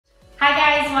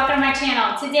and welcome to my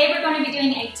channel. Today we're going to be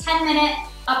doing a 10-minute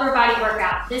upper body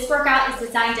workout. This workout is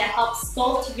designed to help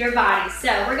sculpt your body. So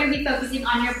we're going to be focusing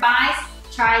on your thighs,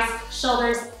 tris,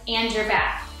 shoulders, and your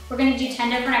back. We're going to do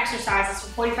 10 different exercises for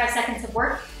 45 seconds of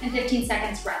work and 15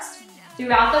 seconds rest.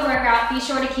 Throughout the workout, be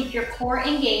sure to keep your core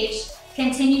engaged,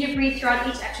 continue to breathe throughout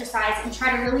each exercise, and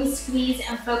try to really squeeze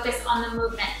and focus on the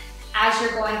movement as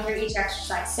you're going through each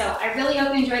exercise. So I really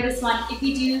hope you enjoyed this one. If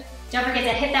you do, don't forget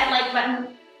to hit that like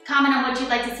button, comment on what you'd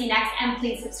like to see next, and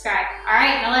please subscribe. All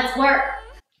right, now let's work.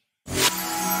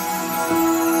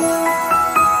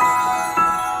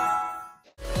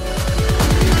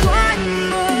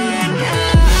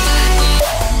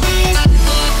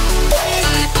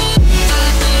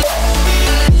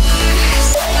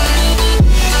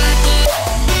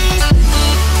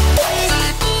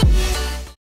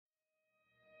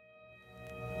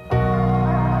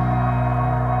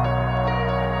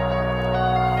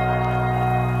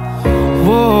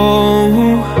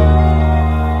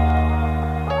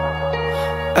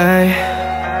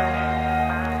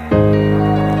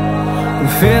 I'm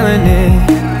feeling it,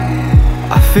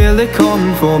 I feel it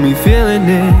coming for me, feeling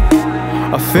it,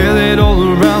 I feel it all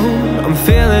around, I'm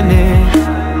feeling it,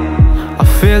 I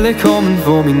feel it coming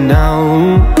for me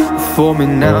now, for me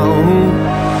now.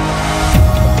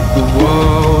 The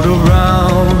world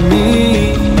around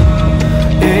me,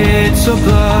 it's a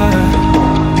blur,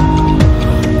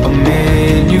 I'm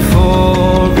in euphoria.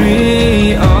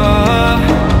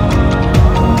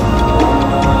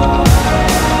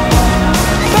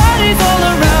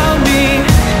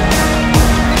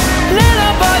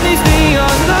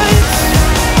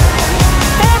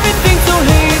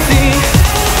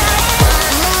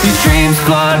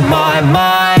 Flood my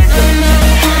mind.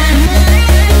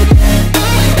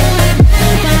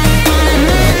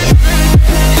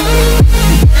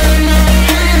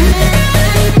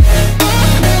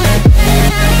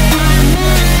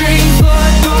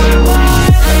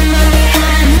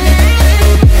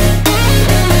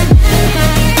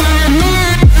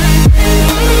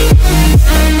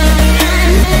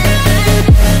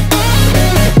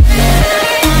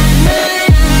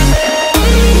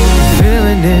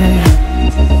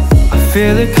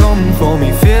 Feel it coming for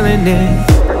me, feeling it,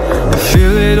 I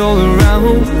feel it all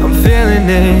around, I'm feeling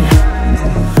it,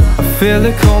 I feel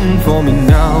it coming for me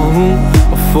now,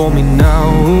 for me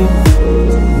now.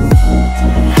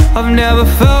 I've never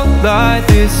felt like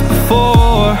this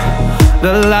before,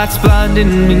 the light's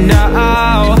blinding me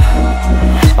now.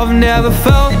 I've never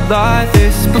felt like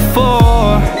this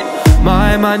before,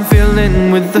 my mind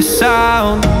filling with the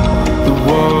sound, the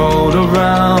world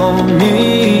around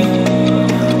me,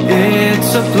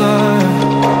 it's a blur,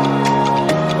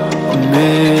 I'm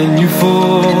in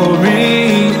euphoria.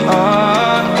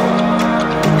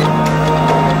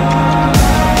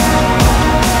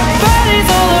 Bodies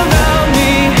all around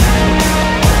me,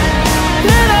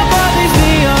 lit up by these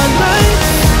neon lights,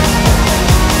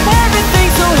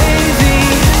 everything's so hazy,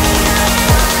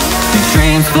 these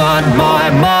dreams flood my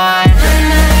mind.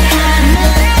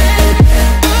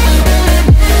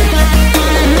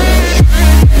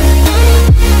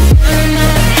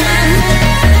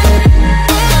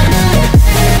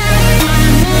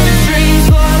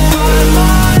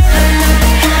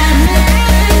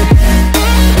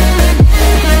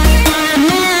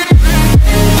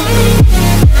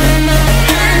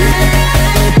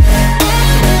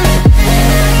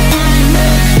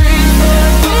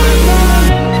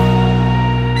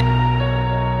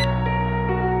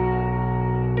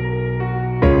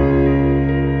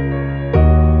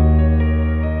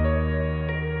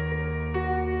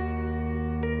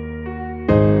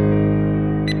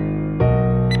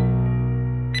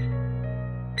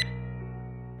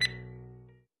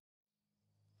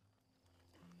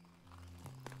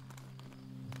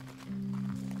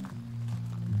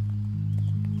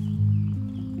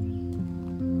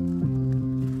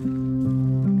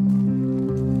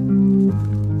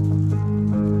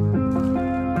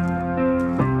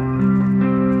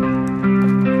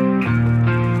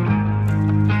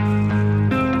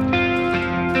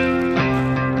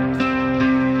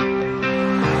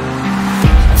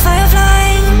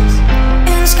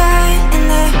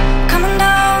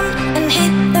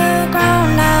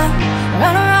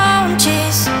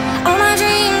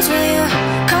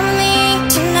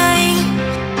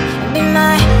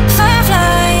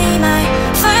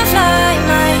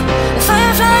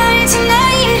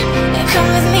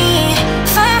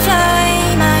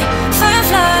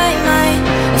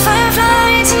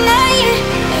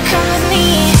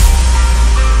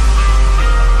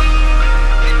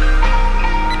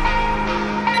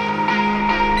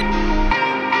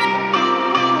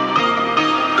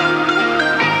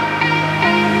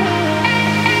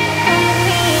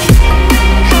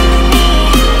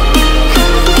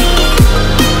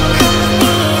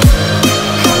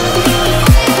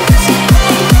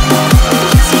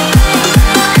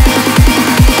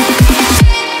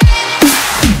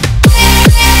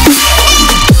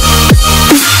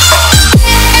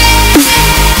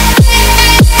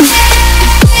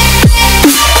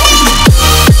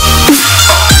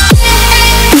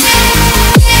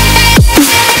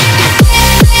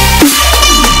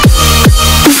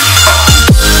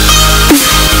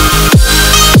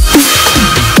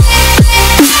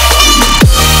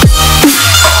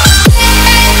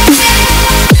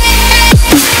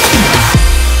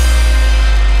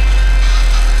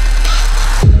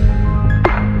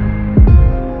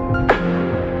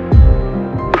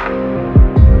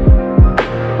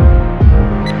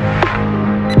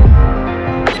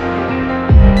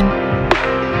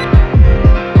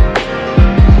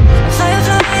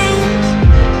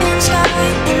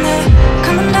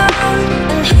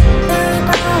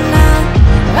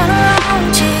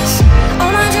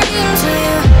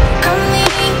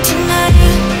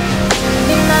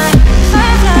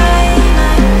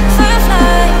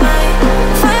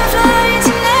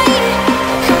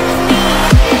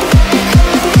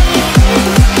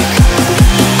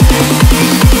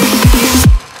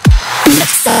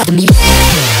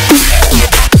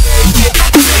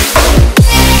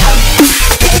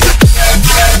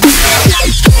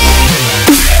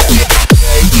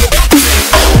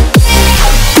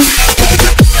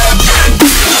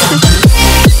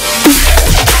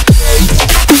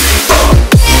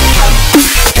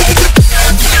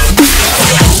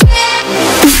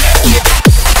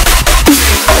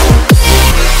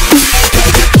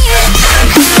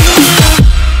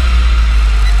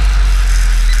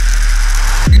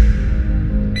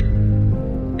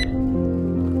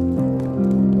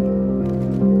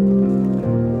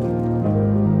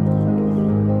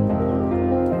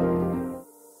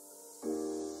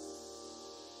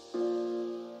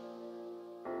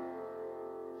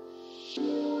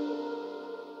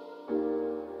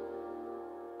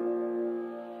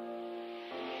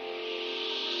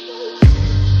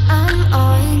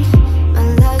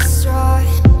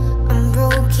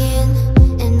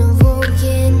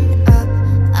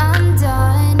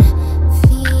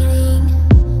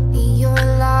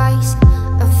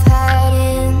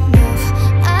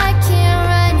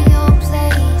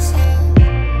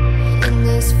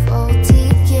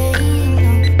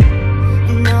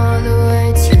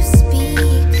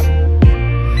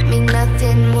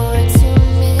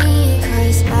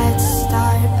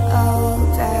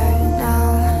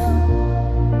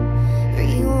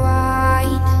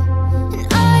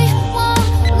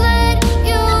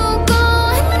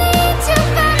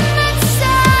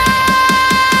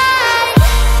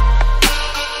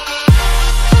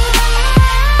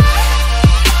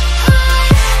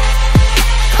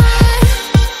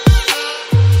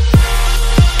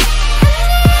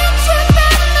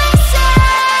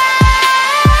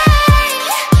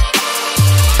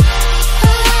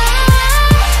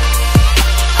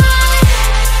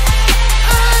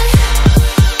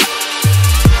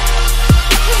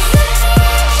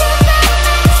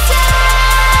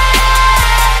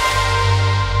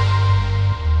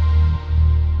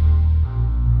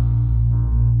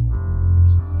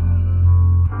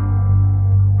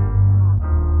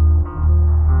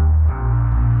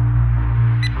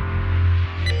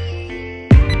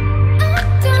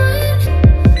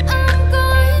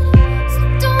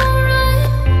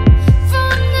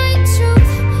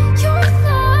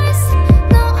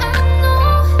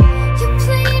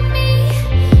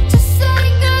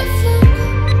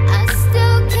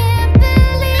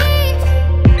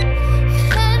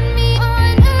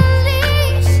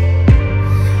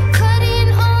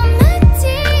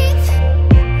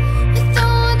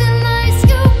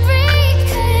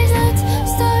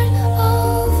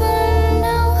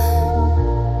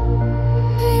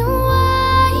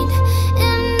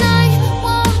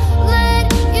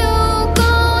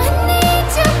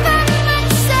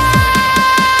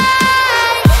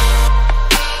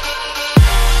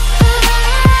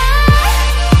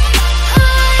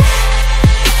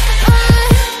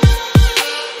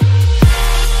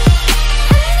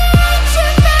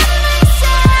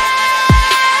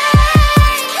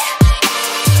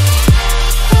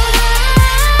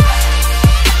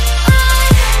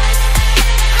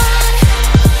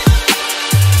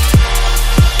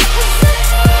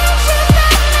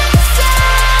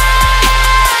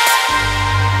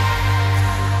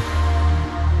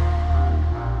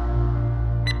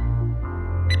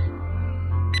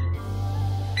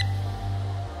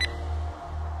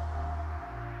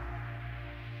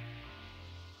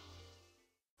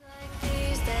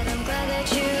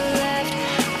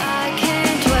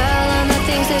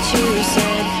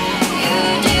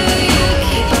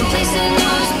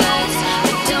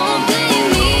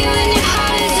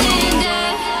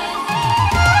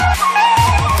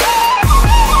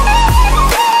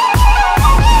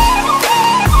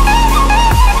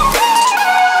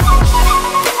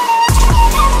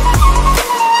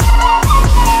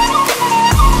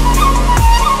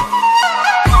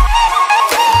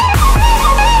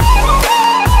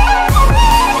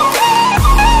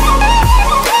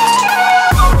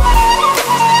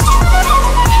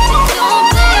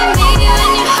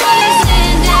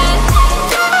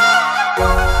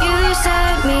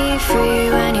 free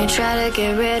when you try to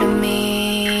get rid of me.